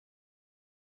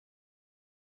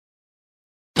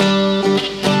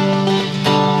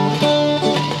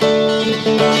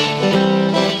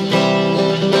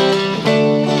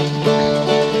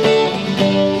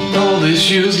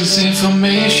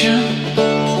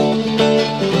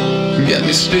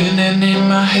is spinning in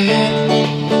my head.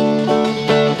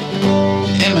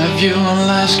 In my view on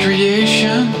life's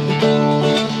creation,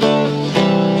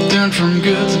 turned from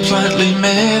good to slightly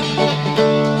mad.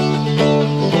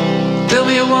 Tell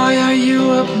me, why are you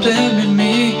abandoning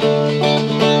me?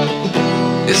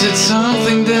 Is it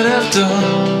something that I've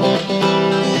done?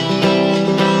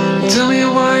 Tell me,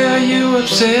 why are you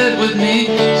upset with me?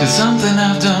 Is it something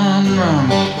I've done wrong?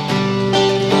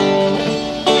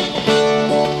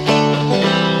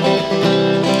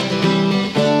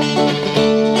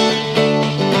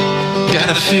 Got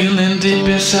a feeling deep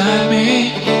inside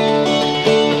me,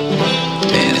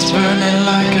 and it's burning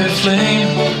like a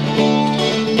flame.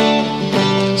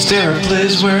 Is there a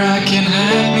place where I can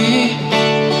hide me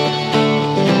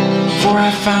before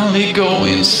I finally go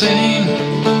insane?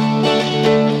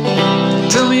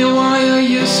 Tell me, why are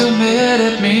you so mad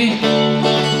at me?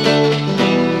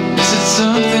 Is it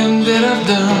something that I've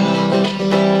done?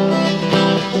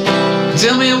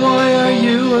 Tell me, why are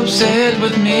you upset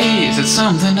with me? Is it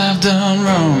something I've done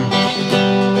wrong?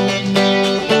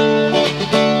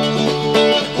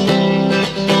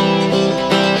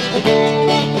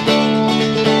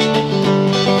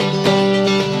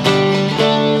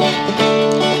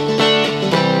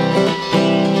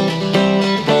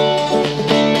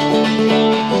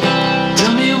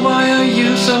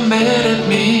 So mad at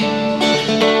me?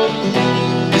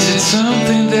 Is it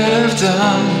something that I've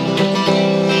done?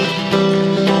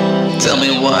 Tell me,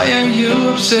 why are you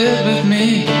upset with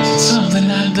me? Is it something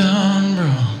I've done?